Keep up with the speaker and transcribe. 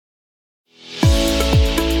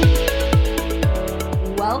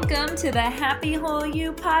Welcome to the Happy Whole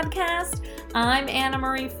You podcast. I'm Anna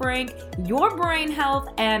Marie Frank, your brain health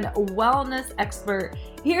and wellness expert.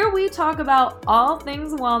 Here we talk about all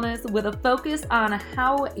things wellness with a focus on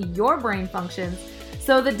how your brain functions.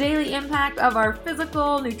 So the daily impact of our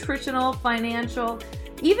physical, nutritional, financial,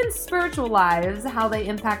 even spiritual lives, how they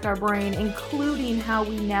impact our brain, including how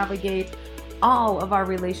we navigate all of our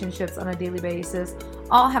relationships on a daily basis,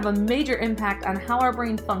 all have a major impact on how our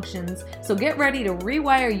brain functions. So get ready to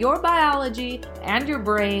rewire your biology and your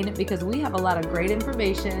brain because we have a lot of great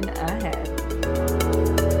information ahead.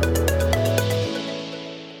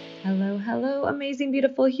 Hello, amazing,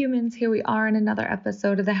 beautiful humans. Here we are in another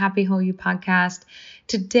episode of the Happy Whole You podcast.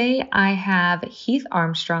 Today, I have Heath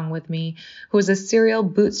Armstrong with me, who is a serial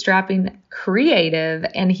bootstrapping creative,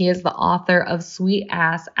 and he is the author of Sweet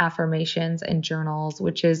Ass Affirmations and Journals,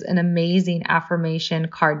 which is an amazing affirmation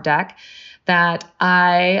card deck that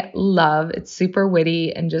I love. It's super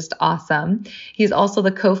witty and just awesome. He's also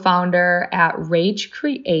the co-founder at Rage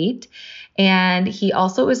Create, and he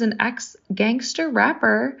also is an ex-gangster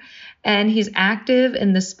rapper, and he's active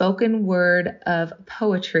in the spoken word of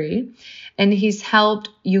poetry, and he's helped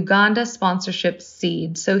Uganda sponsorship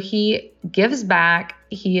Seed. So he gives back.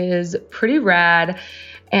 He is pretty rad,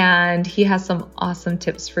 and he has some awesome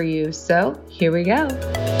tips for you. So here we go.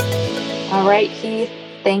 All right, Heath,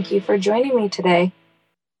 thank you for joining me today.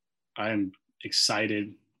 I'm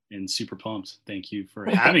excited and super pumped. Thank you for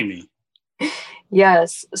having me.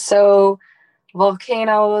 Yes. So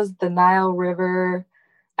volcanoes, the Nile River,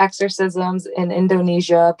 exorcisms in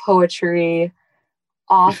Indonesia, poetry,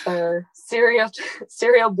 author, serial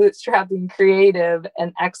bootstrapping creative,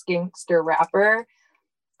 and ex-gangster rapper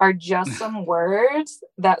are just some words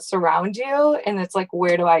that surround you. And it's like,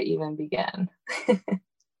 where do I even begin?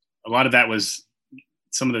 A lot of that was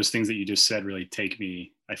some of those things that you just said really take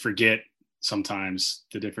me. I forget sometimes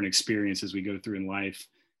the different experiences we go through in life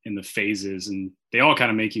and the phases, and they all kind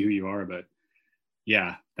of make you who you are. But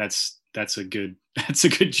yeah, that's a good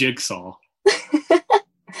jigsaw.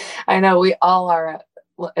 I know we all are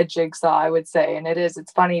a jigsaw, I would say. And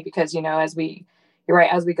it's funny because, you're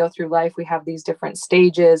right, as we go through life, we have these different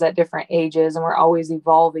stages at different ages, and we're always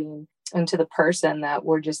evolving into the person that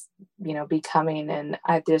we're just, becoming. And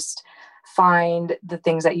I just find the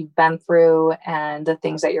things that you've been through and the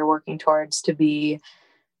things that you're working towards to be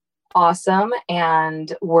awesome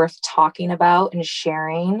and worth talking about and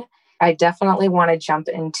sharing. I definitely want to jump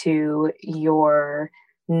into your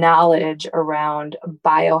knowledge around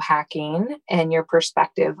biohacking and your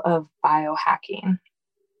perspective of biohacking.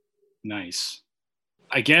 Nice.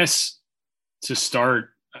 I guess to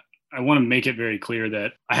start, I want to make it very clear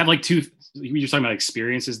that I have you're talking about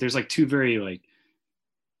experiences. There's two very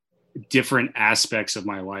different aspects of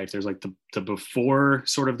my life. There's the before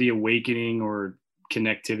sort of the awakening or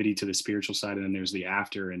connectivity to the spiritual side, and then there's the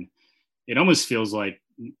after. And it almost feels like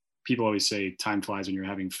people always say time flies when you're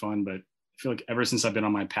having fun, but I feel like ever since I've been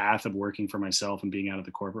on my path of working for myself and being out of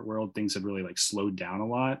the corporate world, things have really slowed down a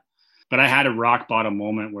lot. But I had a rock bottom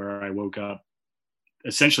moment where I woke up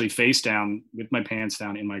essentially face down with my pants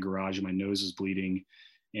down in my garage, and my nose was bleeding,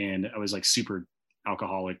 and I was super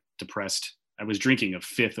alcoholic, depressed. I was drinking a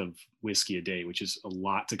fifth of whiskey a day, which is a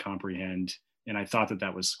lot to comprehend. And I thought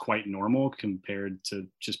that was quite normal compared to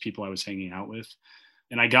just people I was hanging out with.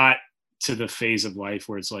 And I got to the phase of life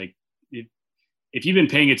where it's if you've been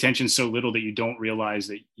paying attention so little that you don't realize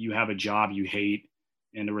that you have a job you hate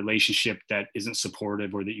and a relationship that isn't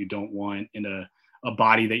supportive or that you don't want, and a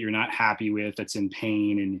body that you're not happy with that's in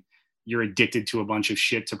pain, and you're addicted to a bunch of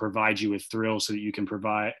shit to provide you with thrills so that you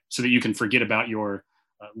can forget about your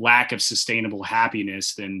lack of sustainable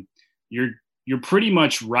happiness, then you're pretty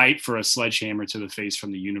much ripe for a sledgehammer to the face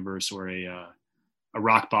from the universe, or a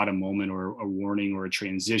rock bottom moment, or a warning, or a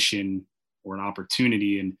transition, or an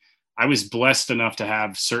opportunity. And I was blessed enough to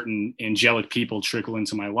have certain angelic people trickle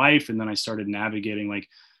into my life. And then I started navigating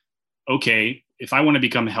okay, if I want to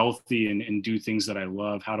become healthy and do things that I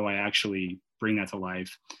love, how do I actually bring that to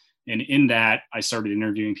life? And in that, I started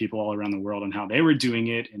interviewing people all around the world on how they were doing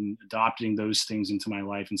it and adopting those things into my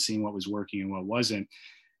life and seeing what was working and what wasn't.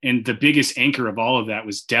 And the biggest anchor of all of that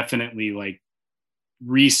was definitely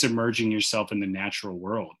re-submerging yourself in the natural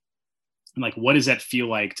world. And what does that feel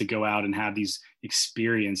like to go out and have these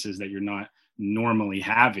experiences that you're not normally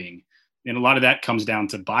having? And a lot of that comes down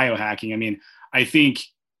to biohacking. I mean, I think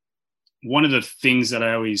one of the things that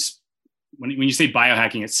I always, when you say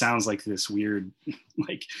biohacking, it sounds like this weird,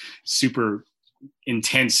 super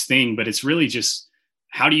intense thing, but it's really just,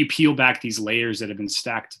 how do you peel back these layers that have been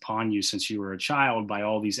stacked upon you since you were a child by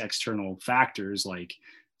all these external factors like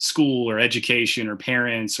school or education or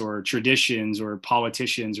parents or traditions or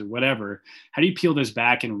politicians or whatever? How do you peel those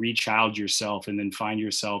back and re-child yourself and then find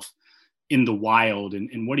yourself in the wild?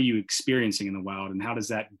 And what are you experiencing in the wild? And how does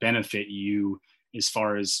that benefit you as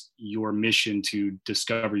far as your mission to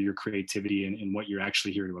discover your creativity and what you're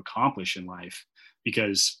actually here to accomplish in life?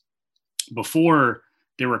 Because before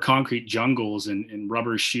there were concrete jungles and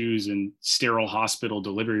rubber shoes and sterile hospital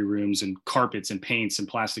delivery rooms and carpets and paints and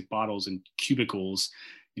plastic bottles and cubicles,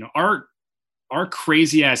 our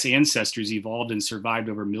crazy ass ancestors evolved and survived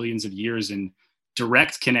over millions of years in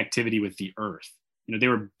direct connectivity with the earth. They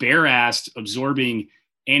were bare-assed, absorbing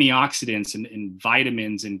antioxidants and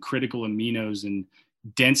vitamins and critical aminos and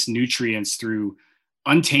dense nutrients through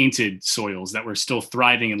untainted soils that were still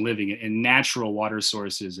thriving and living in natural water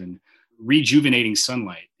sources and rejuvenating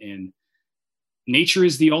sunlight. And nature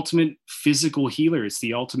is the ultimate physical healer. It's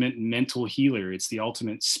the ultimate mental healer. It's the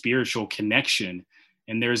ultimate spiritual connection.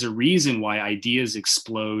 And there's a reason why ideas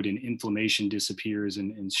explode and inflammation disappears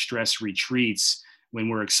and stress retreats when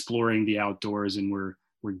we're exploring the outdoors and we're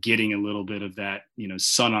getting a little bit of that,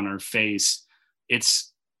 sun on our face.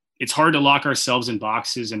 It's hard to lock ourselves in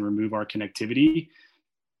boxes and remove our connectivity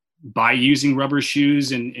by using rubber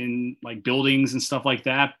shoes and like buildings and stuff like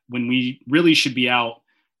that, when we really should be out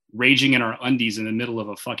raging in our undies in the middle of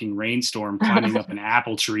a fucking rainstorm, climbing up an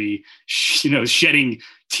apple tree, shedding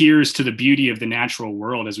tears to the beauty of the natural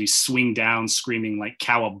world as we swing down screaming like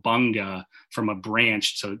cowabunga from a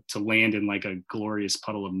branch to land in like a glorious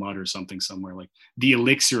puddle of mud or something somewhere, like the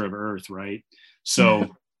elixir of earth, right?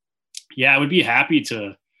 So yeah, I would be happy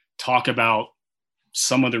to talk about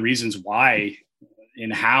some of the reasons why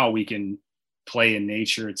and how we can play in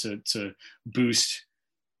nature to boost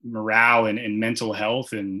morale and mental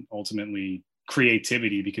health and ultimately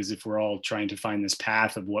creativity. Because if we're all trying to find this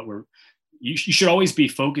path of what you should always be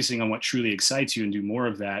focusing on what truly excites you and do more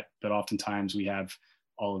of that. But oftentimes we have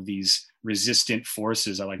all of these resistant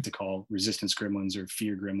forces, I like to call resistance gremlins or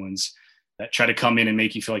fear gremlins, that try to come in and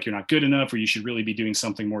make you feel like you're not good enough, or you should really be doing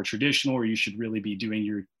something more traditional, or you should really be doing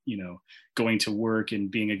your, going to work and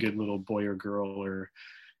being a good little boy or girl, or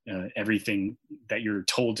everything that you're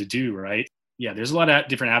told to do, right? Yeah, there's a lot of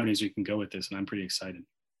different avenues we can go with this, and I'm pretty excited.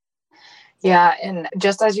 Yeah, and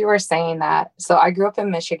just as you were saying that, so I grew up in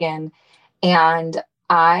Michigan, and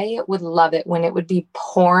I would love it when it would be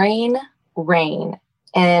pouring rain.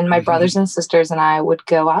 And my brothers and sisters and I would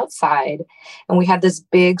go outside, and we had this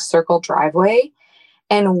big circle driveway,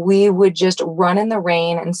 and we would just run in the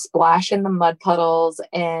rain and splash in the mud puddles.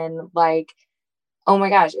 And like, oh my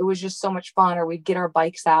gosh, it was just so much fun. Or we'd get our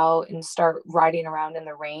bikes out and start riding around in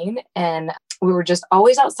the rain. And we were just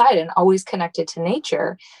always outside and always connected to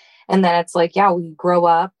nature. And then it's like, yeah, we grow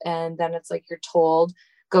up, and then it's like you're told,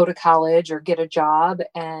 go to college or get a job.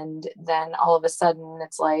 And then all of a sudden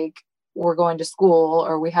it's like, we're going to school,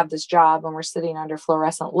 or we have this job and we're sitting under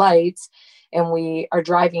fluorescent lights, and we are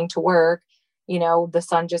driving to work. The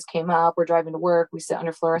sun just came up, we're driving to work, we sit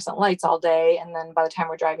under fluorescent lights all day. And then by the time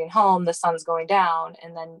we're driving home, the sun's going down,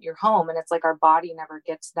 and then you're home. And it's like our body never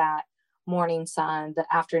gets that morning sun, the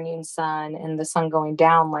afternoon sun, and the sun going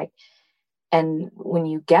down. And when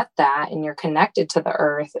you get that and you're connected to the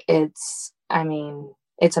earth, it's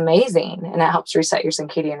amazing. And it helps reset your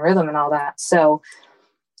circadian rhythm and all that. So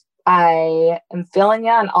I am feeling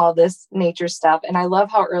you on all this nature stuff. And I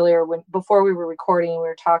love how earlier, before we were recording, we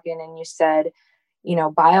were talking, and you said,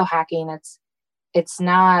 biohacking, it's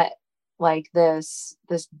not like this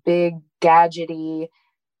big gadgety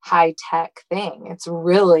high tech thing. It's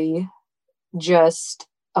really just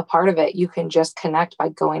a part of it. You can just connect by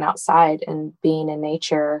going outside and being in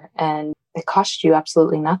nature, and it costs you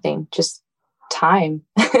absolutely nothing, just time.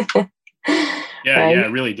 Yeah, right? Yeah,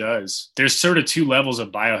 it really does. There's sort of two levels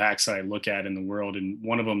of biohacks that I look at in the world. And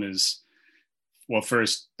one of them is, well,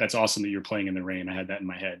 first, that's awesome that you're playing in the rain. I had that in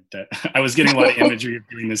my head. That I was getting a lot of imagery of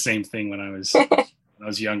doing the same thing when I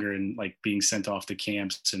was younger, and like being sent off to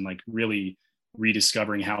camps and like really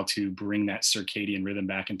rediscovering how to bring that circadian rhythm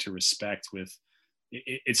back into respect with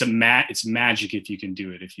it's magic if you can do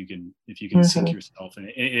it, if you can sync yourself. And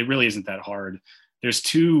it really isn't that hard. There's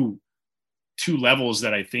two levels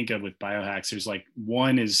that I think of with biohacks. There's like,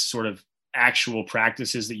 one is sort of actual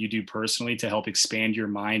practices that you do personally to help expand your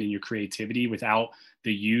mind and your creativity without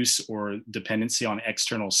the use or dependency on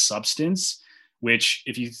external substance, which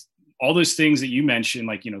all those things that you mentioned,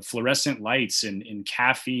 like, fluorescent lights and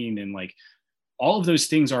caffeine, and like all of those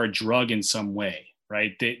things are a drug in some way,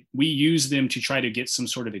 right? That we use them to try to get some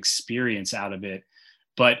sort of experience out of it,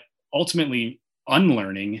 but ultimately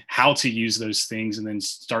unlearning how to use those things, and then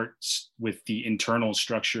start with the internal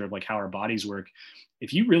structure of like how our bodies work,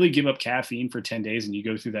 if you really give up caffeine for 10 days and you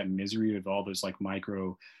go through that misery of all those like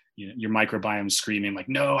your microbiome screaming like,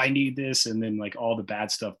 no, I need this. And then like all the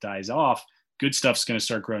bad stuff dies off, good stuff's going to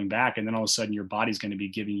start growing back. And then all of a sudden your body's going to be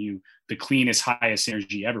giving you the cleanest, highest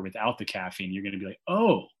energy ever without the caffeine. You're going to be like,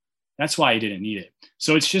 oh, that's why I didn't need it.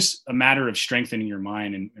 So it's just a matter of strengthening your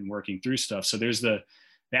mind and working through stuff. So there's the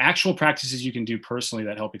actual practices you can do personally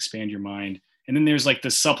that help expand your mind. And then there's like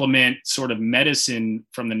the supplement sort of medicine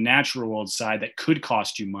from the natural world side that could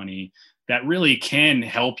cost you money that really can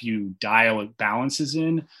help you dial balances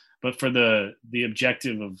in. But for the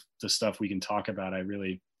objective of the stuff we can talk about, I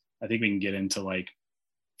think we can get into like,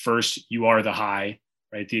 first, you are the high,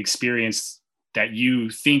 right? The experience that you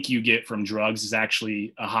think you get from drugs is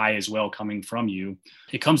actually a high as well coming from you.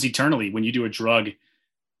 It comes eternally. When you do a drug,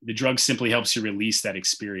 the drug simply helps you release that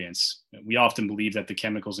experience. We often believe that the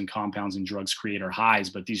chemicals and compounds in drugs create our highs,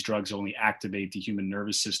 but these drugs only activate the human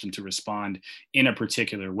nervous system to respond in a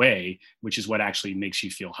particular way, which is what actually makes you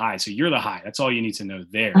feel high. So you're the high. That's all you need to know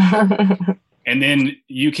there. And then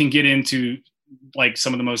you can get into like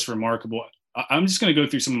some of the most remarkable. I'm just going to go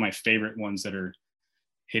through some of my favorite ones that are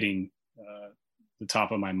hitting the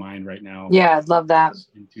top of my mind right now. Yeah, I'd love that.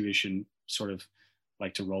 Intuition, sort of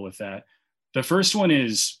like to roll with that. The first one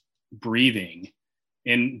is breathing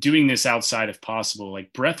and doing this outside if possible.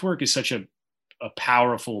 Like breath work is such a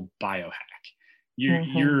powerful biohack.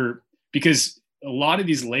 You're because a lot of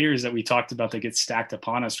these layers that we talked about that get stacked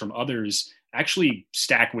upon us from others actually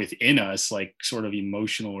stack within us, like sort of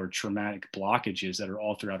emotional or traumatic blockages that are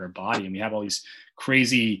all throughout our body. And we have all these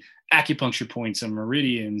crazy acupuncture points and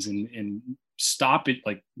meridians and stop it,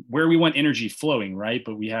 like where we want energy flowing, right?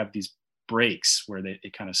 But we have these breaks where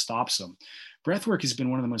it kind of stops them. Breathwork has been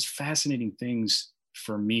one of the most fascinating things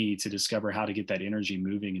for me to discover how to get that energy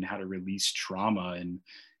moving and how to release trauma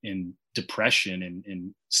and depression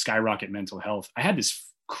and skyrocket mental health. I had this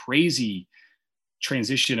crazy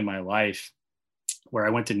transition in my life where I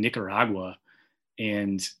went to Nicaragua,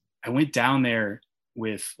 and I went down there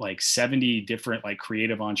with like 70 different like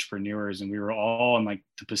creative entrepreneurs, and we were all on like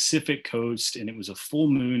the Pacific coast, and it was a full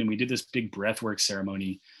moon, and we did this big breathwork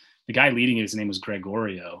ceremony. The guy leading it, his name was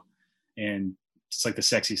Gregorio, and it's like the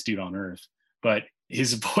sexiest dude on earth, but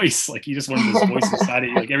his voice, like he just one of those voices inside of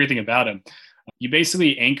you, like everything about him. You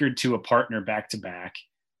basically anchored to a partner back to back,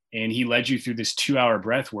 and he led you through this 2-hour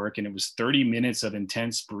breath work, and it was 30 minutes of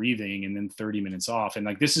intense breathing and then 30 minutes off. And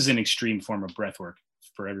like, this is an extreme form of breath work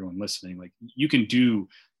for everyone listening. Like you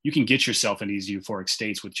can get yourself in these euphoric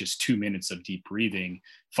states with just 2 minutes of deep breathing,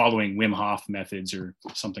 following Wim Hof methods or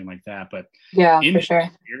something like that. But yeah, in for sure.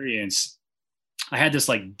 Experience, I had this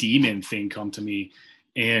like demon thing come to me,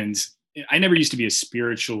 and I never used to be a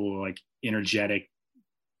spiritual, like energetic,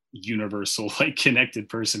 universal, like connected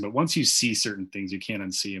person. But once you see certain things, you can't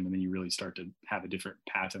unsee them. And then you really start to have a different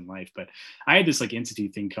path in life. But I had this like entity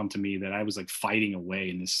thing come to me that I was like fighting away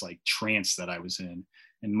in this like trance that I was in.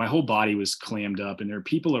 And my whole body was clammed up. And there were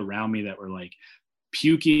people around me that were like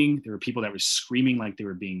puking. There were people that were screaming like they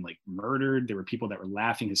were being like murdered. There were people that were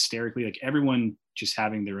laughing hysterically, like everyone just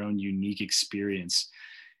having their own unique experience.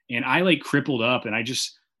 And I like crippled up, and I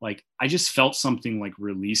just felt something like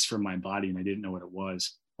release from my body, and I didn't know what it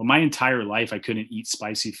was. Well, my entire life, I couldn't eat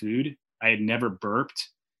spicy food. I had never burped.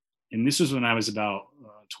 And this was when I was about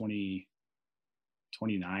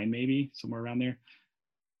 29, maybe somewhere around there.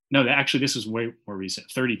 No, actually, this was way more recent,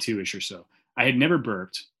 32-ish or so. I had never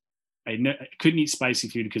burped. I couldn't eat spicy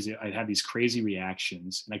food because I'd have these crazy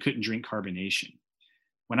reactions, and I couldn't drink carbonation.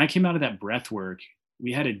 When I came out of that breath work,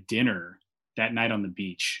 we had a dinner that night on the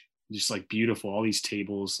beach, just like beautiful, all these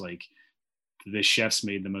tables, like the chefs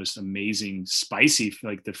made the most amazing spicy,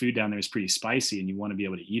 like the food down there is pretty spicy and you want to be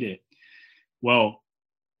able to eat it. Well,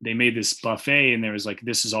 they made this buffet, and there was like,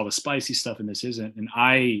 this is all the spicy stuff and this isn't. And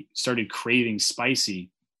I started craving spicy,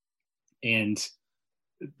 and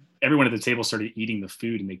everyone at the table started eating the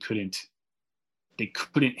food, and they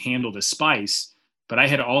couldn't handle the spice. But I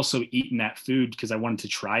had also eaten that food because I wanted to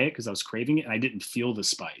try it because I was craving it, and I didn't feel the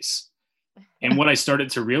spice. And what I started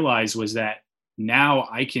to realize was that now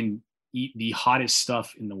I can eat the hottest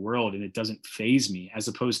stuff in the world and it doesn't faze me, as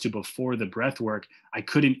opposed to before the breath work, I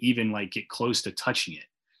couldn't even like get close to touching it,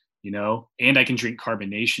 and I can drink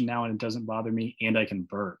carbonation now and it doesn't bother me, and I can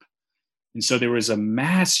burp. And so there was a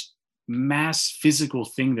mass physical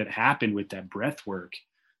thing that happened with that breath work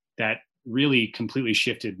that really completely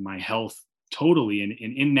shifted my health totally. And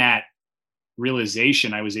in that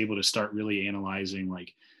realization, I was able to start really analyzing,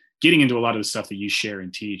 like getting into a lot of the stuff that you share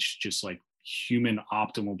and teach, just like human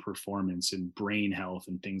optimal performance and brain health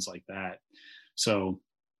and things like that. So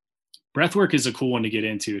breathwork is a cool one to get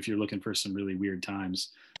into if you're looking for some really weird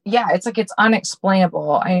times. yeah, it's like, it's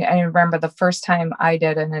unexplainable. I remember the first time I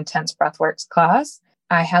did an intense breathworks class,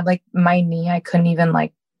 I had like my knee, I couldn't even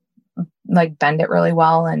like bend it really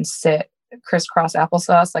well and sit crisscross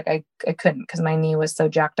applesauce. Like I couldn't, because my knee was so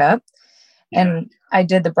jacked up. Yeah. And I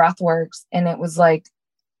did the breathworks, and it was like,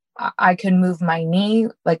 I could move my knee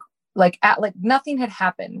like nothing had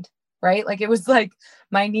happened, right? Like it was like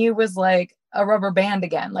my knee was like a rubber band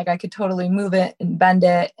again. Like I could totally move it and bend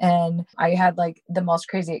it. And I had like the most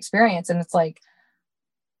crazy experience. And it's like,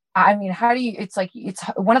 I mean, how do you, it's like, it's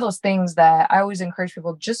one of those things that I always encourage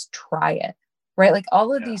people, just try it, right? Like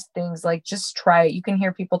all of these things, like just try it. You can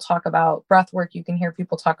hear people talk about breath work. You can hear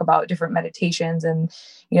people talk about different meditations, and,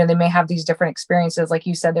 you know, they may have these different experiences. Like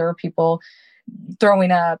you said, there were people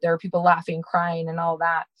throwing up, there were people laughing, crying, and all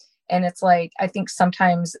that. And it's like, I think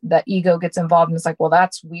sometimes the ego gets involved, and it's like, well,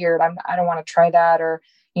 that's weird. I don't want to try that. Or,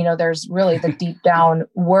 you know, there's really the deep down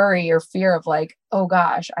worry or fear of like, oh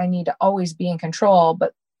gosh, I need to always be in control.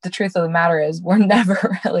 But the truth of the matter is we're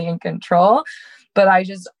never really in control. But I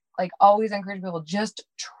just like always encourage people, just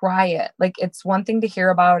try it. Like it's one thing to hear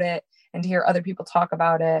about it and to hear other people talk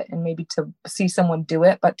about it and maybe to see someone do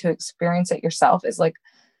it, but to experience it yourself is like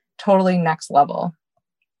totally next level.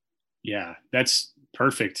 Yeah, that's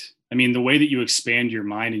perfect. I mean, the way that you expand your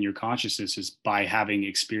mind and your consciousness is by having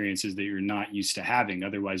experiences that you're not used to having.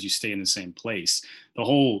 Otherwise, you stay in the same place. The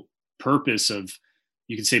whole purpose of,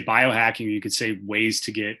 you could say biohacking, or you could say ways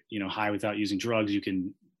to get, you know, high without using drugs. You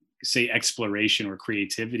can say exploration or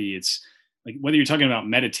creativity. It's like whether you're talking about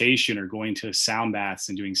meditation or going to sound baths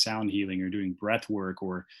and doing sound healing or doing breath work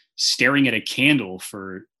or staring at a candle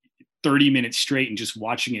for 30 minutes straight and just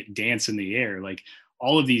watching it dance in the air. Like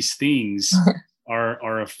all of these things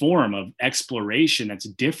are a form of exploration that's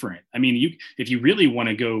different. I mean, if you really want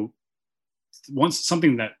to go,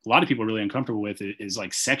 something that a lot of people are really uncomfortable with is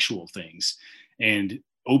like sexual things and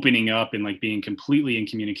opening up and like being completely in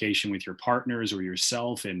communication with your partners or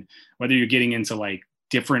yourself. And whether you're getting into like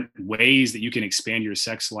different ways that you can expand your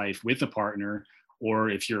sex life with a partner, or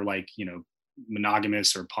if you're like, you know,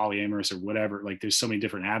 monogamous or polyamorous or whatever, like there's so many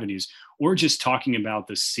different avenues, or just talking about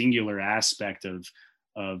the singular aspect of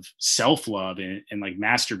self-love and like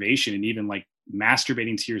masturbation. And even like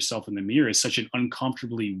masturbating to yourself in the mirror is such an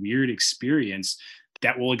uncomfortably weird experience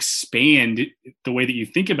that will expand the way that you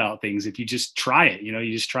think about things if you just try it. You know,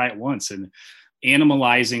 you just try it once. And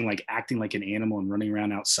animalizing, like acting like an animal and running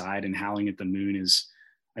around outside and howling at the moon is,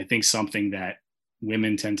 I think, something that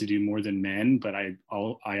women tend to do more than men. But I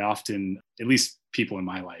often, at least people in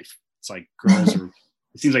my life, it's like girls are,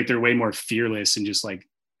 it seems like they're way more fearless and just like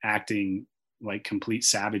acting like complete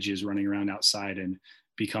savages running around outside and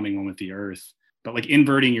becoming one with the earth. But like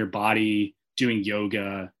inverting your body, doing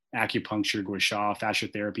yoga, acupuncture, gua sha, fascia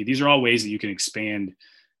therapy, these are all ways that you can expand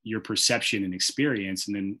your perception and experience.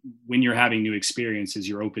 And then when you're having new experiences,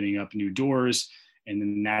 you're opening up new doors. And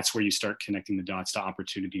then that's where you start connecting the dots to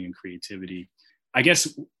opportunity and creativity. I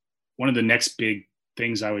guess one of the next big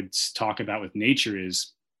things I would talk about with nature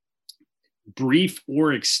is brief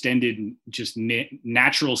or extended, just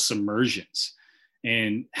natural submersions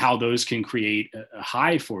and how those can create a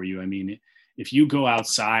high for you. I mean, if you go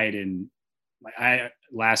outside and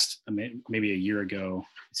maybe a year ago,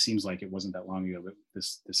 it seems like it wasn't that long ago, but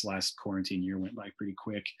this last quarantine year went by pretty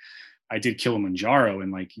quick. I did Kilimanjaro,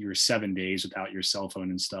 and like you're 7 days without your cell phone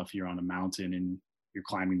and stuff. You're on a mountain and you're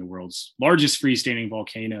climbing the world's largest freestanding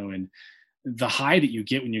volcano. And the high that you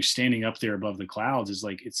get when you're standing up there above the clouds is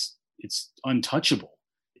like, it's untouchable.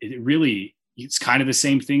 It's kind of the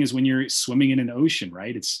same thing as when you're swimming in an ocean,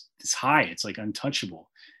 right? It's high, it's like untouchable.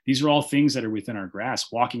 These are all things that are within our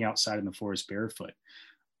grasp. Walking outside in the forest barefoot.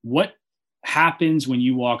 What happens when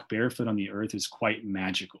you walk barefoot on the earth is quite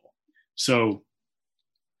magical. So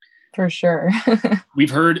for sure. we've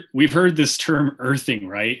heard this term earthing,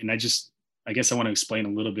 right? And I guess I want to explain a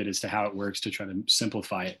little bit as to how it works to try to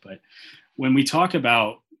simplify it. But when we talk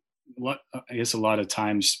about I guess a lot of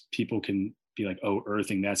times people can be like, oh,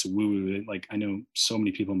 earthing, that's woo-woo. Like I know so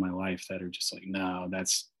many people in my life that are just like, no,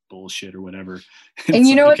 that's bullshit or whatever. And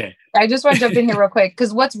you know what? Okay. I just want to jump in here real quick,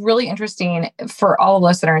 because what's really interesting for all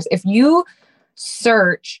listeners, if you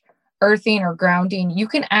search earthing or grounding, you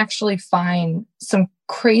can actually find some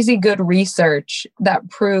crazy good research that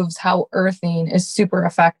proves how earthing is super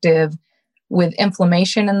effective with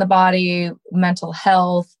inflammation in the body, mental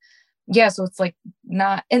health. Yeah, so it's like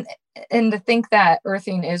not, and to think that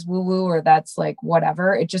earthing is woo-woo or that's like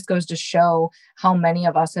whatever, it just goes to show how many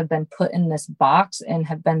of us have been put in this box and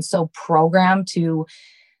have been so programmed to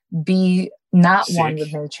be not sick. One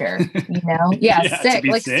with nature, you know? Yeah, sick.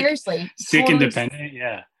 Like sick. Seriously. Sick totally and dependent,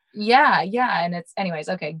 yeah. Yeah. And it's, anyways,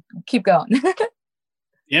 okay, keep going.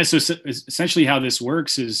 Yeah. So essentially how this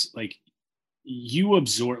works is like you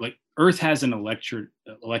absorb, like Earth has an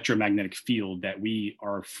electromagnetic field that we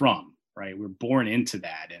are from, right? We're born into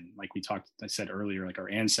that. And like I said earlier, like our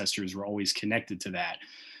ancestors were always connected to that.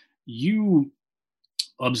 You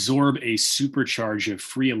absorb a supercharge of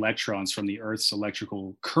free electrons from the Earth's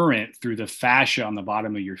electrical current through the fascia on the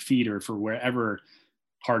bottom of your feet or for wherever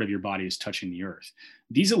part of your body is touching the Earth.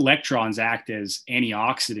 These electrons act as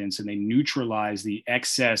antioxidants and they neutralize the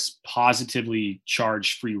excess positively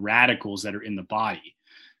charged free radicals that are in the body.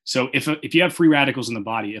 So if you have free radicals in the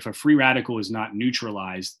body, if a free radical is not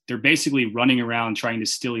neutralized, they're basically running around trying to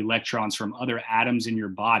steal electrons from other atoms in your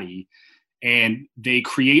body, and they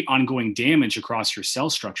create ongoing damage across your cell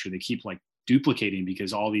structure. They keep like duplicating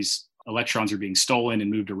because all these electrons are being stolen and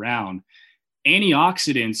moved around.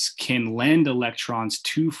 Antioxidants can lend electrons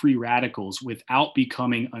to free radicals without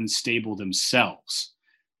becoming unstable themselves.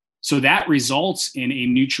 So that results in a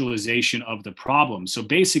neutralization of the problem. So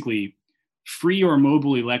basically, free or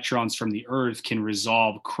mobile electrons from the Earth can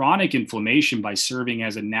resolve chronic inflammation by serving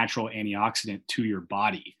as a natural antioxidant to your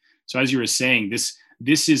body. So as you were saying,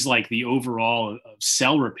 this is like the overall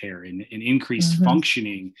cell repair and increased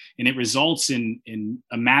functioning, and it results in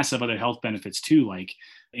a mass of other health benefits too, like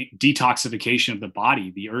detoxification of the body.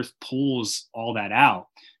 The Earth pulls all that out,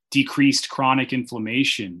 decreased chronic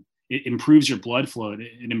inflammation. It improves your blood flow.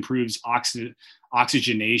 It improves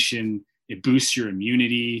oxygenation. It boosts your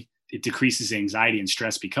immunity. It decreases anxiety and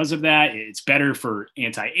stress because of that. It's better for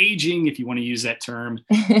anti-aging, if you want to use that term.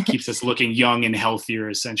 It keeps us looking young and healthier,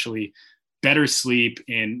 essentially. Better sleep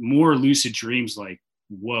and more lucid dreams, like,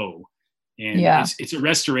 whoa. And it's a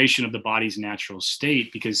restoration of the body's natural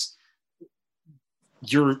state, because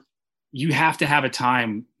you have to have a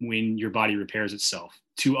time when your body repairs itself.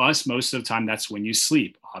 To us, most of the time, that's when you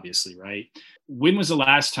sleep, obviously, right? When was the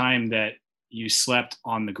last time that you slept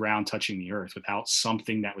on the ground touching the Earth without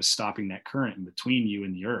something that was stopping that current in between you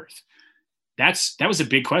and the Earth? That was a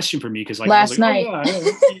big question for me, because like last night.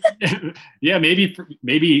 Yeah,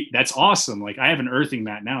 maybe that's awesome. Like I have an earthing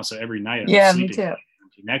mat now, so every night I'm sleeping, me too. I'm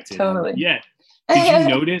connected. Totally. Yeah. Did you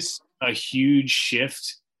notice a huge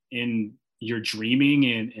shift in your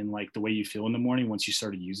dreaming and like the way you feel in the morning once you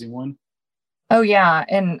started using one? Oh yeah,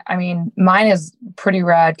 and I mean mine is pretty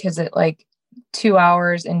rad because it like 2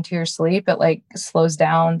 hours into your sleep, it like slows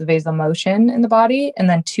down the vasomotion in the body, and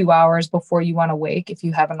then 2 hours before you want to wake, if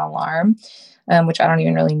you have an alarm. Which I don't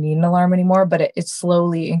even really need an alarm anymore, but it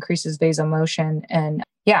slowly increases vasomotion. And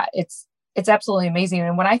yeah, it's absolutely amazing.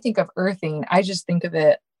 And when I think of earthing, I just think of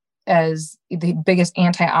it as the biggest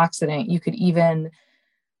antioxidant you could even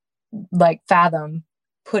like fathom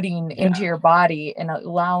putting into your body, and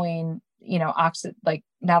allowing, like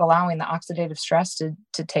not allowing the oxidative stress to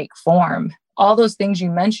take form. All those things you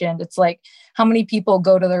mentioned, it's like how many people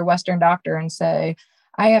go to their Western doctor and say,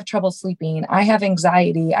 I have trouble sleeping, I have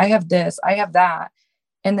anxiety, I have this, I have that.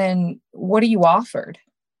 And then what are you offered?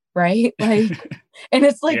 Right? Like, and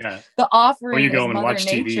it's like the offering, or you go is and Mother watch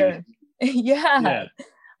Nature. TV. Yeah.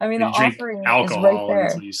 I mean, the offering is right there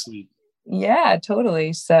until you sleep. Yeah,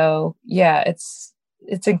 totally. So yeah, it's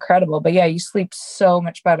incredible. But yeah, you sleep so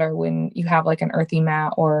much better when you have like an earthy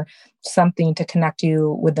mat or something to connect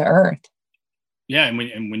you with the earth. Yeah, and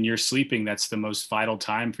when you're sleeping, that's the most vital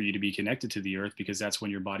time for you to be connected to the Earth, because that's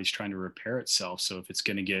when your body's trying to repair itself. So if it's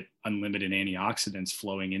going to get unlimited antioxidants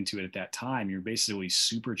flowing into it at that time, you're basically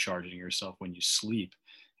supercharging yourself when you sleep.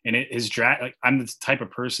 And it is like I'm the type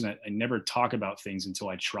of person that I never talk about things until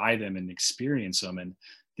I try them and experience them. And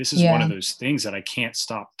this is one of those things that I can't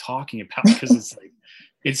stop talking about, because it's like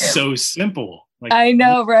it's so simple. Like, I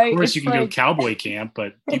know, right? Of course, you can go cowboy camp,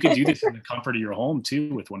 but you could do this in the comfort of your home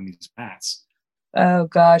too with one of these mats. Oh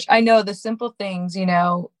gosh, I know the simple things,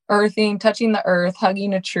 earthing, touching the earth,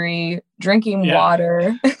 hugging a tree, drinking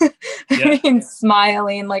water, I mean,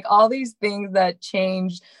 smiling, like all these things that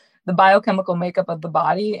change the biochemical makeup of the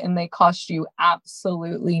body, and they cost you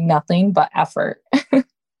absolutely nothing but effort.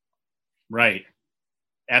 Right.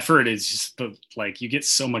 Effort is just like you get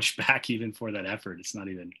so much back even for that effort. It's not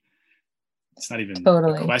even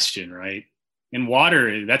totally a question, right? And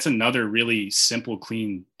water, that's another really simple,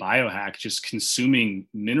 clean biohack. Just consuming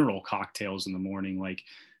mineral cocktails in the morning, like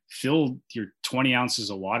fill your 20 ounces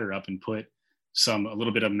of water up and put a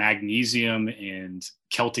little bit of magnesium and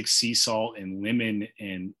Celtic sea salt and lemon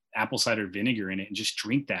and apple cider vinegar in it, and just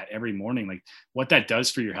drink that every morning. Like what that does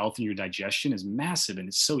for your health and your digestion is massive, and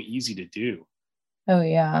it's so easy to do. Oh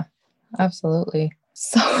yeah, absolutely.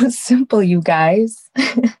 So simple, you guys.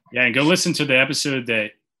 Yeah, and go listen to the episode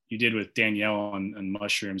that you did with Danielle on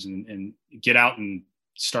mushrooms, and get out and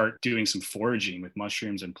start doing some foraging with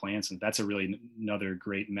mushrooms and plants. And that's a really another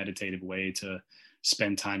great meditative way to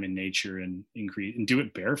spend time in nature and increase and do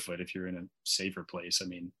it barefoot if you're in a safer place. I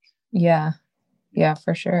mean, yeah,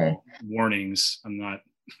 for sure. Warnings. I'm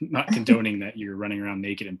not condoning that you're running around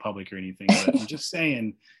naked in public or anything, but I'm just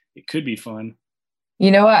saying it could be fun.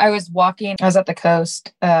 You know what? I was at the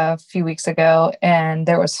coast a few weeks ago, and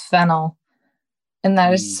there was fennel. And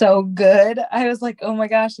that is so good. I was like, oh my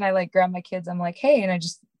gosh. And I like grabbed my kids. I'm like, hey, and I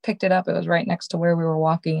just picked it up. It was right next to where we were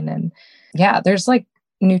walking. And yeah, there's like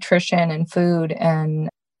nutrition and food. And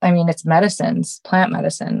I mean, it's medicines, plant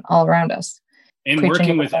medicine all around us. And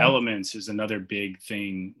working with elements is another big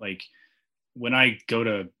thing. Like when I go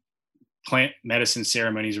to plant medicine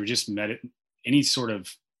ceremonies or just any sort of,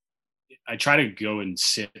 I try to go and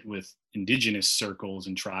sit with indigenous circles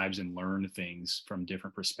and tribes and learn things from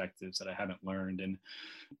different perspectives that I haven't learned. And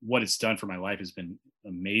what it's done for my life has been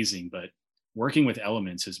amazing, but working with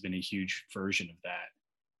elements has been a huge version of that.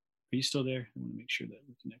 Are you still there? I want to make sure that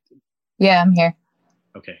we're connected. Yeah, I'm here.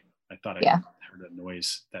 Okay. I thought I heard a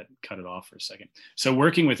noise that cut it off for a second. So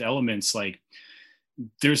working with elements, like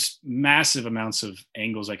there's massive amounts of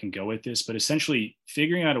angles I can go with this, but essentially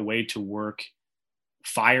figuring out a way to work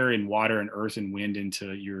fire and water and earth and wind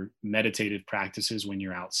into your meditative practices when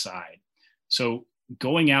you're outside. So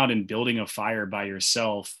going out and building a fire by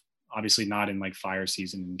yourself, obviously not in like fire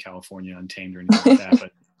season in California, Untamed or anything like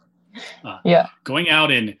that, but going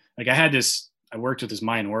out and like I worked with this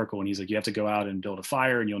Mayan oracle, and he's like, you have to go out and build a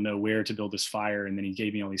fire and you'll know where to build this fire. And then he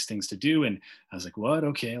gave me all these things to do. And I was like, what?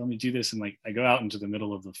 Okay, let me do this. And like, I go out into the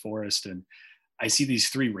middle of the forest and I see these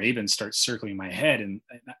 3 ravens start circling my head. And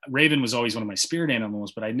raven was always one of my spirit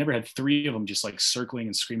animals, but I never had 3 of them just like circling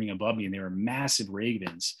and screaming above me. And they were massive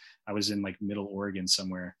ravens. I was in like middle Oregon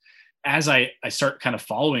somewhere. As I start kind of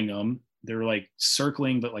following them, they're like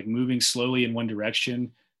circling, but like moving slowly in one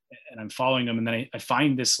direction. And I'm following them. And then I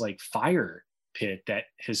find this like fire pit that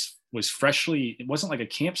was freshly, it wasn't like a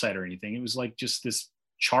campsite or anything. It was like just this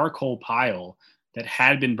charcoal pile that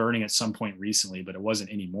had been burning at some point recently, but it wasn't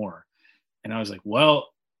anymore. And I was like,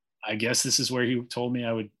 well, I guess this is where he told me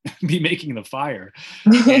I would be making the fire.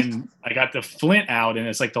 And I got the flint out, and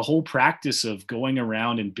it's like the whole practice of going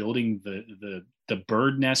around and building the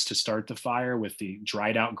bird nest to start the fire with the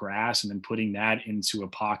dried out grass, and then putting that into a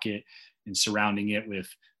pocket and surrounding it with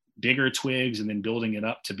bigger twigs, and then building it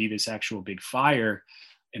up to be this actual big fire,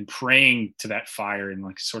 and praying to that fire and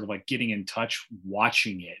like sort of like getting in touch,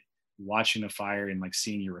 watching the fire and like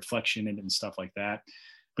seeing your reflection in it and stuff like that.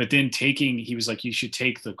 But then he was like, you should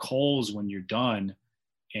take the coals when you're done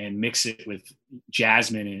and mix it with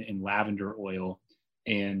jasmine and lavender oil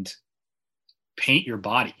and paint your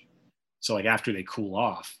body. So like after they cool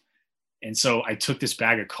off. And so I took this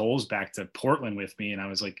bag of coals back to Portland with me. And I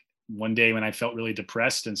was like, one day when I felt really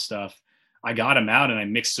depressed and stuff, I got them out and I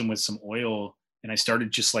mixed them with some oil, and I started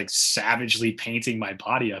just like savagely painting my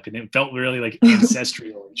body up. And it felt really like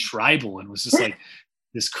ancestral and tribal, and was just like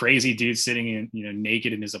this crazy dude sitting in,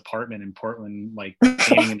 naked in his apartment in Portland, like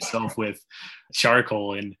painting himself with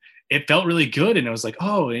charcoal. And it felt really good. And I was like,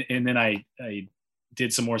 oh, and then I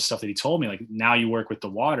did some more stuff that he told me, like, now you work with the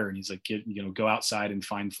water. And he's like, go outside and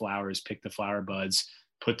find flowers, pick the flower buds,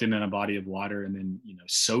 put them in a body of water, and then,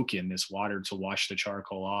 soak in this water to wash the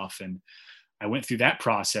charcoal off. And I went through that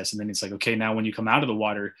process. And then it's like, okay, now when you come out of the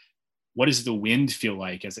water, what does the wind feel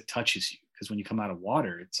like as it touches you? Because when you come out of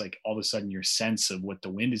water, it's like all of a sudden your sense of what the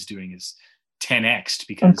wind is doing is 10x'd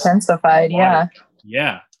because intensified.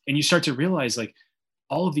 Yeah. And you start to realize like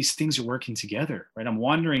all of these things are working together, right? I'm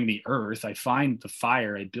wandering the earth. I find the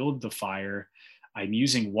fire. I build the fire. I'm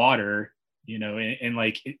using water, and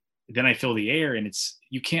like, then I fill the air, and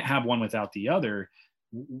you can't have one without the other.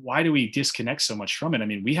 Why do we disconnect so much from it? I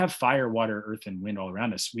mean, we have fire, water, earth, and wind all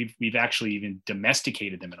around us. We've actually even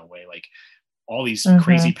domesticated them in a way, like all these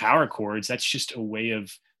crazy power cords. That's just a way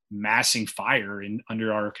of massing fire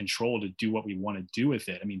under our control to do what we want to do with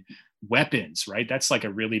it. I mean, weapons, right? That's like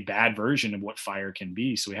a really bad version of what fire can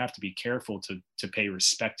be. So we have to be careful to pay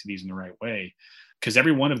respect to these in the right way, because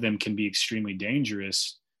every one of them can be extremely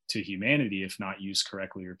dangerous to humanity if not used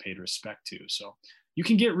correctly or paid respect to. So you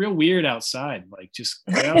can get real weird outside, like just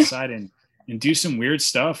go outside and do some weird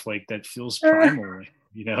stuff like that feels primal,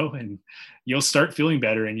 and you'll start feeling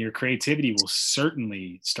better, and your creativity will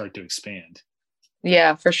certainly start to expand.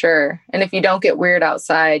 Yeah, for sure. And if you don't get weird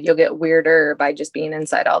outside, you'll get weirder by just being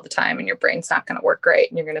inside all the time, and your brain's not going to work right,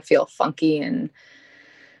 and you're going to feel funky and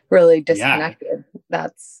really disconnected. Yeah.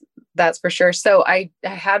 That's for sure. So I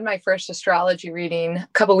had my first astrology reading a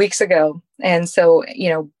couple weeks ago. And so,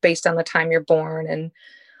 based on the time you're born and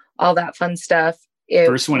all that fun stuff.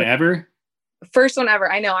 First one ever? First one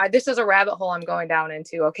ever. I know this is a rabbit hole I'm going down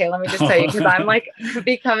into. Okay. Let me just tell you, because I'm like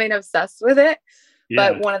becoming obsessed with it.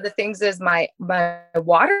 Yeah. But one of the things is my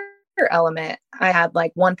water element. I had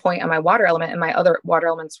like 1 point on my water element, and my other water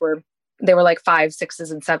elements they were like 5s,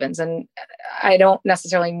 6s, and 7s. And I don't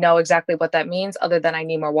necessarily know exactly what that means, other than I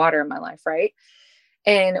need more water in my life. Right.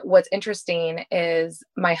 And what's interesting is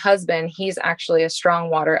my husband, he's actually a strong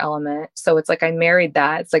water element. So it's like I married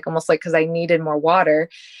that. It's like almost like because I needed more water.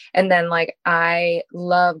 And then like I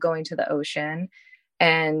love going to the ocean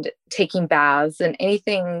and taking baths and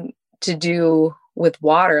anything to do with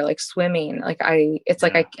water, like swimming. Like I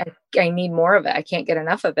need more of it. I can't get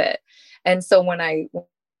enough of it. And so when I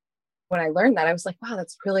learned that, I was like, wow,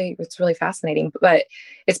 it's really fascinating. But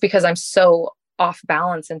it's because I'm so off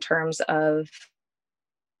balance in terms of,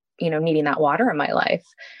 needing that water in my life.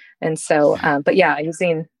 And so, but yeah,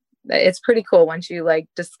 it's pretty cool once you like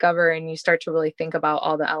discover and you start to really think about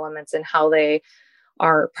all the elements and how they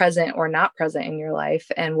are present or not present in your life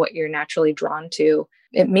and what you're naturally drawn to.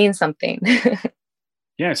 It means something.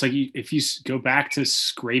 Yeah. It's like if you go back to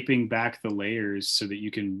scraping back the layers so that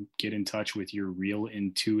you can get in touch with your real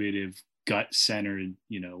intuitive, gut centered,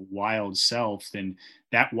 wild self, then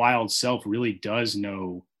that wild self really does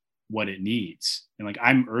know what it needs. And like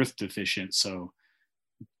I'm earth deficient, so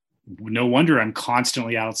no wonder I'm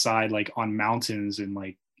constantly outside, like on mountains and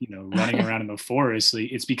like running around in the forest.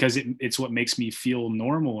 Like, it's because it's what makes me feel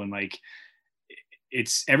normal. And like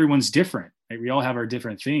it's everyone's different, right? We all have our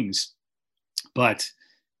different things. But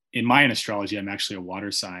in Mayan astrology, I'm actually a water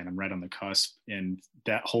sign. I'm right on the cusp, and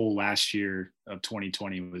that whole last year of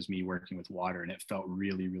 2020 was me working with water, and it felt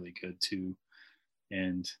really, really good too.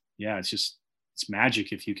 And yeah, it's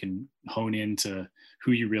magic if you can hone into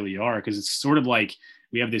who you really are, because it's sort of like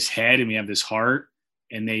we have this head and we have this heart,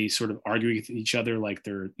 and they sort of argue with each other like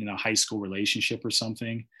they're in a high school relationship or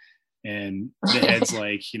something. And the head's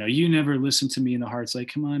like, you never listen to me, and the heart's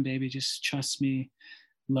like, come on, baby, just trust me,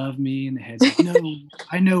 love me. And the head's like, no,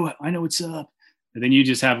 I know what's up. And then you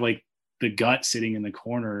just have like the gut sitting in the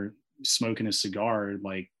corner smoking a cigar,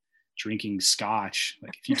 like drinking scotch.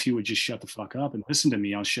 Like, if you two would just shut the fuck up and listen to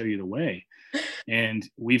me, I'll show you the way. And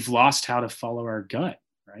we've lost how to follow our gut,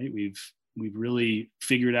 right? We've really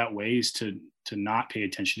figured out ways to not pay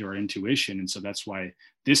attention to our intuition. And so that's why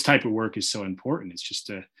this type of work is so important. It's just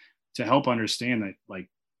to help understand that like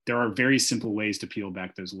there are very simple ways to peel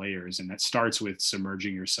back those layers. And that starts with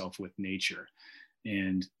submerging yourself with nature.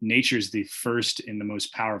 And nature is the first and the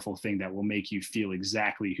most powerful thing that will make you feel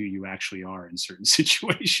exactly who you actually are in certain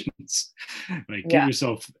situations. Like get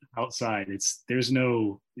yourself outside. It's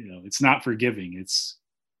not forgiving. It's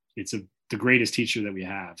the greatest teacher that we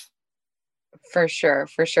have. For sure.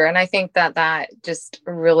 And I think that just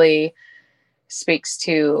really speaks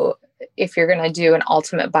to, if you're going to do an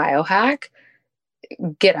ultimate biohack,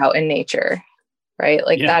 get out in nature. Right?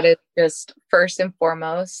 Like that is just first and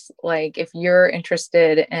foremost. Like if you're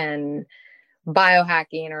interested in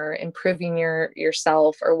biohacking or improving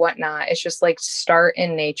yourself or whatnot, it's just like start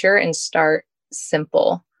in nature and start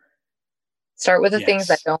simple. Start with the things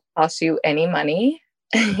that don't cost you any money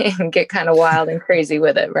and get kind of wild and crazy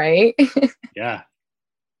with it. Right? Yeah.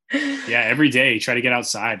 Every day, try to get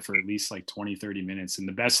outside for at least like 20, 30 minutes. And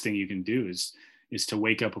the best thing you can do is to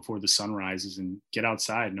wake up before the sun rises and get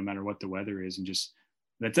outside no matter what the weather is. And just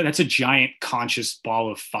that's a giant conscious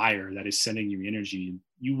ball of fire that is sending you energy.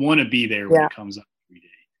 You want to be there when it comes up every day.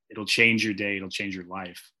 It'll change your day. It'll change your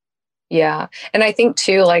life. Yeah. And I think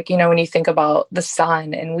too, like, when you think about the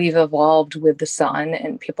sun, and we've evolved with the sun,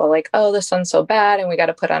 and people are like, oh, the sun's so bad and we got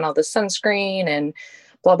to put on all the sunscreen and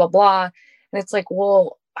blah, blah, blah. And it's like,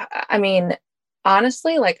 well, I mean,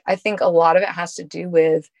 honestly, like, I think a lot of it has to do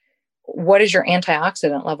with what is your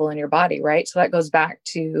antioxidant level in your body, right? So that goes back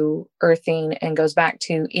to earthing and goes back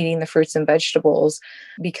to eating the fruits and vegetables,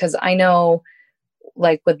 because I know,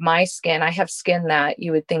 like with my skin, I have skin that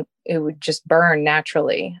you would think it would just burn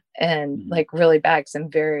naturally, and like really bad, because I'm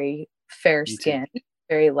very fair skin,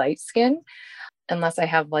 very light skin, unless I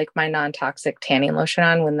have like my non-toxic tanning lotion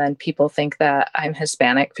on, when then people think that I'm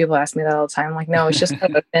Hispanic. People ask me that all the time. I'm like, no, it's just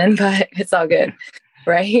lotion, but it's all good.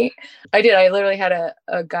 Right. I literally had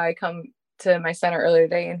a guy come to my center earlier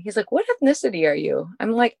today, and he's like, what ethnicity are you?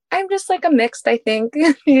 I'm like, I'm just like a mixed, I think.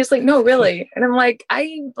 He's like, no, really? And I'm like,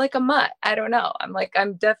 I like a mutt. I don't know. I'm like,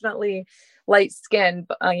 I'm definitely light skinned,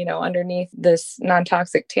 underneath this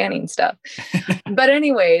non-toxic tanning stuff. But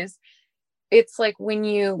anyways, it's like when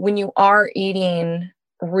you are eating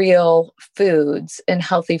real foods and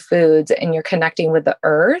healthy foods, and you're connecting with the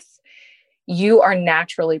earth, you are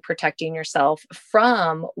naturally protecting yourself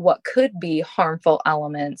from what could be harmful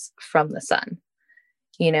elements from the sun.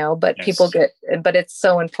 but Yes. but it's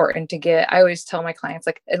so important to get, I always tell my clients,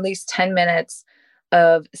 like at least 10 minutes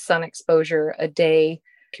of sun exposure a day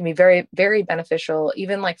can be very, very beneficial,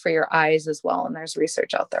 even like for your eyes as well. And there's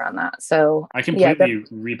research out there on that. So I yeah, completely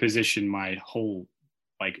repositioned my whole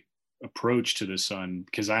like approach to the sun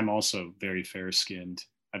because I'm also very fair skinned.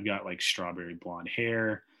 I've got like strawberry blonde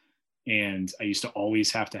hair, and I used to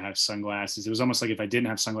always have to have sunglasses. It was almost like if I didn't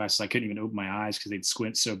have sunglasses, I couldn't even open my eyes because they'd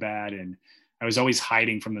squint so bad. And I was always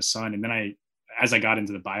hiding from the sun. And then as I got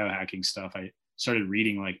into the biohacking stuff, I started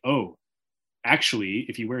reading like, oh, actually,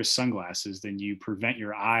 if you wear sunglasses, then you prevent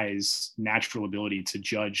your eyes' natural ability to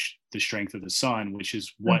judge the strength of the sun, which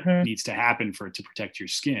is what Mhm. needs to happen for it to protect your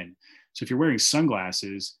skin. So if you're wearing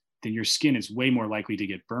sunglasses, then your skin is way more likely to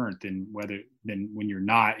get burnt than when you're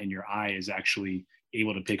not, and your eye is actually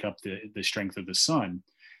able to pick up the strength of the sun.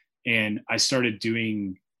 And I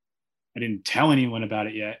didn't tell anyone about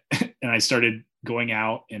it yet. And I started going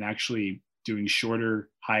out and actually doing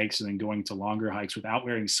shorter hikes and then going to longer hikes without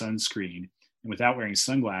wearing sunscreen and without wearing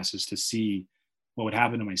sunglasses to see what would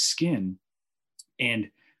happen to my skin.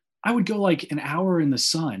 And I would go like an hour in the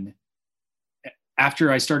sun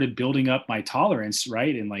after I started building up my tolerance,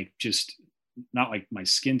 right? And like just not like my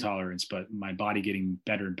skin tolerance, but my body getting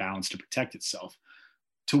better and balanced to protect itself,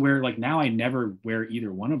 to where like now I never wear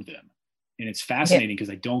either one of them. And it's Yeah. fascinating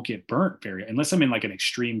because I don't get burnt unless I'm in like an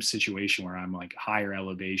extreme situation where I'm like higher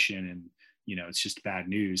elevation and, it's just bad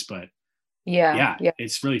news. But Yeah. yeah, Yeah.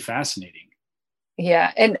 it's really fascinating.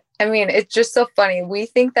 Yeah. And I mean, it's just so funny. We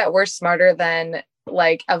think that we're smarter than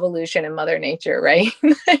like evolution and mother nature, right?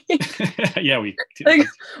 Yeah, we Like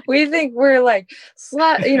we think we're like,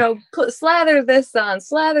 slather this on,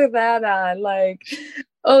 slather that on, like,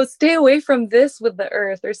 oh, stay away from this with the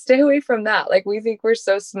earth or stay away from that. Like we think we're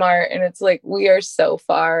so smart, and it's like we are so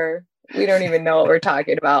far. We don't even know what we're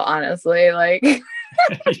talking about, honestly. Like,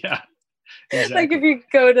 yeah, exactly. like if you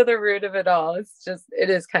go to the root of it all, it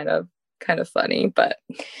is kind of funny, but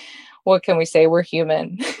what can we say? We're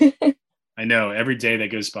human. I know every day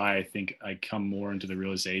that goes by, I think I come more into the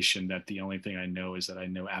realization that the only thing I know is that I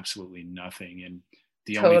know absolutely nothing. And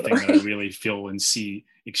the only thing that I really feel and see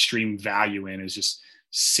extreme value in is just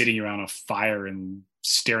sitting around a fire and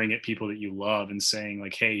staring at people that you love and saying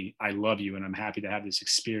like, hey, I love you. And I'm happy to have this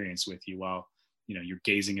experience with you while, you're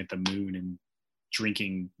gazing at the moon and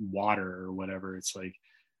drinking water or whatever. It's like,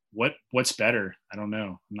 what's better? I don't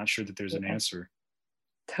know. I'm not sure that there's an answer.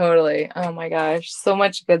 Totally. Oh my gosh. So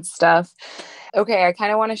much good stuff. Okay. I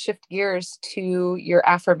kind of want to shift gears to your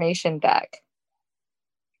affirmation deck.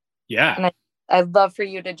 Yeah. And I'd love for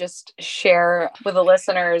you to just share with the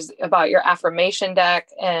listeners about your affirmation deck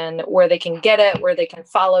and where they can get it, where they can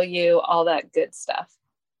follow you, all that good stuff.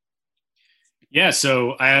 Yeah.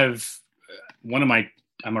 So I have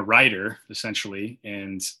I'm a writer essentially,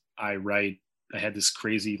 and I had this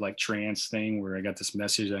crazy like trance thing where I got this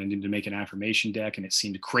message that I needed to make an affirmation deck, and it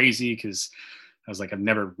seemed crazy because I was like, I've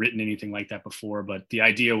never written anything like that before. But the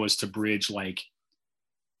idea was to bridge like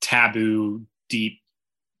taboo, deep,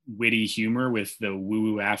 witty humor with the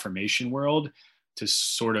woo-woo affirmation world to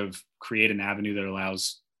sort of create an avenue that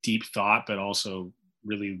allows deep thought, but also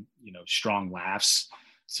really, strong laughs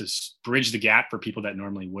to bridge the gap for people that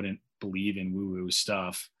normally wouldn't believe in woo-woo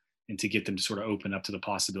stuff, and to get them to sort of open up to the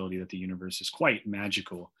possibility that the universe is quite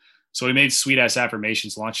magical. So we made Sweet Ass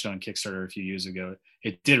Affirmations, launched on Kickstarter a few years ago.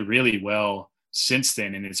 It did really well since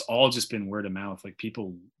then, and it's all just been word of mouth. Like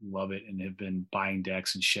people love it and have been buying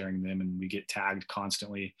decks and sharing them, and we get tagged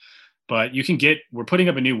constantly. But we're putting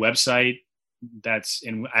up a new website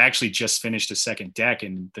and I actually just finished a second deck,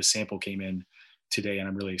 and the sample came in today, and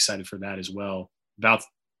I'm really excited for that as well. About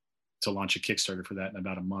to launch a Kickstarter for that in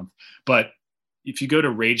about a month. But if you go to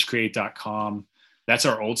ragecreate.com, that's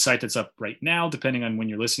our old site that's up right now. Depending on when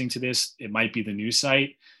you're listening to this, it might be the new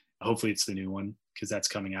site. Hopefully it's the new one because that's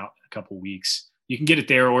coming out in a couple of weeks. You can get it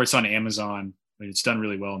there, or it's on Amazon. I mean, it's done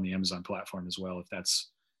really well on the Amazon platform as well, if that's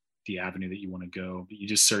the avenue that you want to go. But you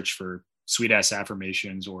just search for Sweet Ass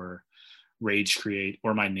Affirmations or Rage Create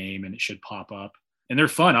or my name, and it should pop up. And they're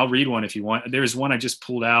fun. I'll read one if you want. There's one I just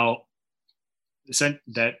pulled out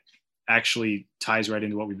that actually ties right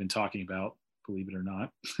into what we've been talking about, believe it or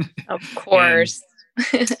not. Of course.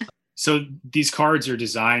 So these cards are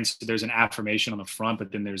designed, so there's an affirmation on the front,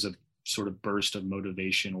 but then there's a sort of burst of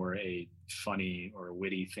motivation or a funny or a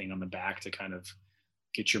witty thing on the back to kind of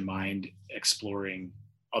get your mind exploring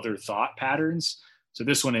other thought patterns. So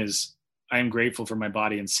this one is, I am grateful for my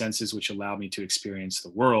body and senses, which allow me to experience the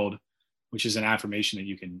world, which is an affirmation that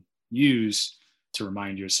you can use to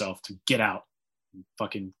remind yourself to get out and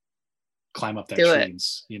fucking climb up that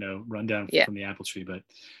tree and, run down from the apple tree. But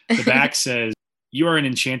the back says, You are an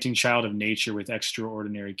enchanting child of nature with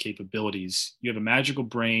extraordinary capabilities. You have a magical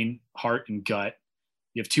brain, heart, and gut.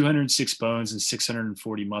 You have 206 bones and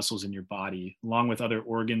 640 muscles in your body, along with other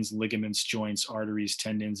organs, ligaments, joints, arteries,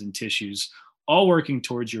 tendons, and tissues, all working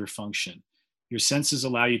towards your function. Your senses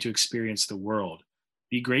allow you to experience the world.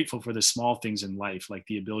 Be grateful for the small things in life, like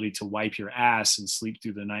the ability to wipe your ass and sleep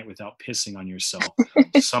through the night without pissing on yourself.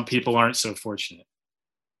 Some people aren't so fortunate.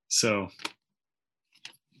 So,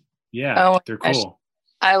 yeah, they're cool.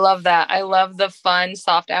 I love that. I love the fun,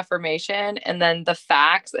 soft affirmation and then the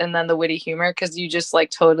facts and then the witty humor, because you just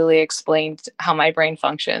like totally explained how my brain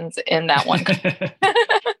functions in that one.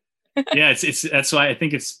 Yeah, it's that's why I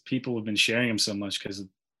think it's people have been sharing them so much, because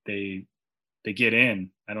they get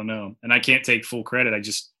in. I don't know. And I can't take full credit. I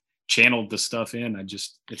just channeled the stuff in.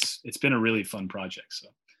 It's been a really fun project. So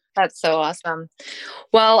that's so awesome.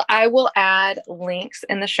 Well, I will add links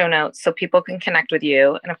in the show notes so people can connect with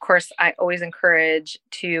you. And of course, I always encourage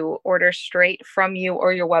to order straight from you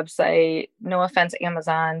or your website. No offense,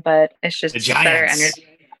 Amazon, but it's just better energy.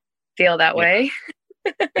 Feel that way.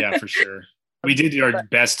 Yeah, for sure. We did our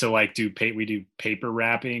best to like we do paper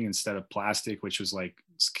wrapping instead of plastic, which was like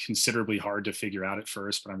considerably hard to figure out at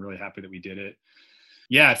first, but I'm really happy that we did it.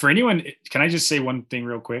 Yeah. For anyone, can I just say one thing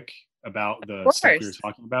real quick about the stuff we were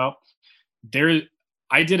talking about?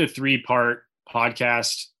 I did a 3-part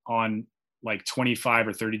podcast on like 25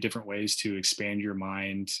 or 30 different ways to expand your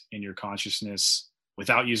mind and your consciousness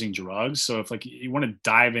without using drugs. So if like you want to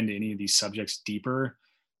dive into any of these subjects deeper,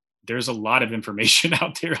 there's a lot of information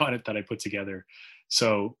out there on it that I put together.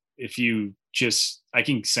 So if you I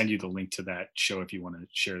can send you the link to that show if you want to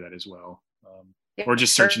share that as well. Or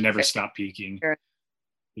just search Never Stop Peaking. Sure.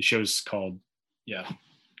 The show's called,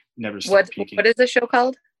 Never Stop Peaking. What is the show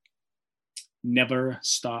called? Never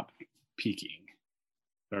Stop Peaking.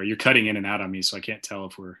 Or you're cutting in and out on me, so I can't tell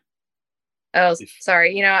if we're... Oh,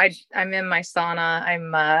 sorry. You know, I'm in my sauna.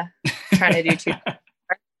 I'm trying to do too...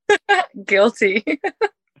 Guilty.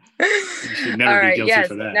 You should never be guilty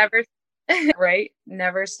for that.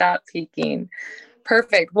 Never stop peaking.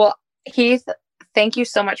 Perfect. Well, Heath, thank you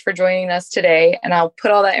so much for joining us today. And I'll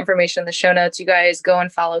put all that information in the show notes. You guys go and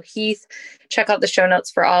follow Heath. Check out the show notes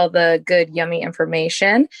for all the good, yummy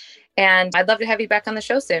information. And I'd love to have you back on the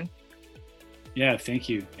show soon. Yeah, thank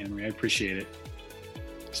you, Anne-Marie. I appreciate it.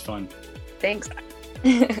 It's fun. Thanks.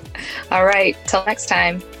 All right. Till next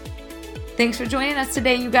time. Thanks for joining us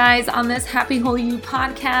today, you guys, on this Happy Whole You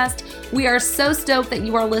podcast. We are so stoked that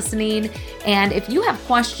you are listening. And if you have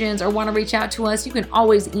questions or want to reach out to us, you can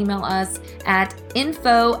always email us at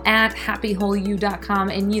info@happywholeyou.com.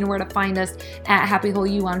 And you know where to find us at Happy Whole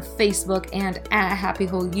You on Facebook and at Happy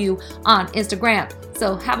Whole You on Instagram.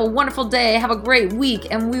 So have a wonderful day. Have a great week,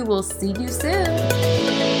 and we will see you soon.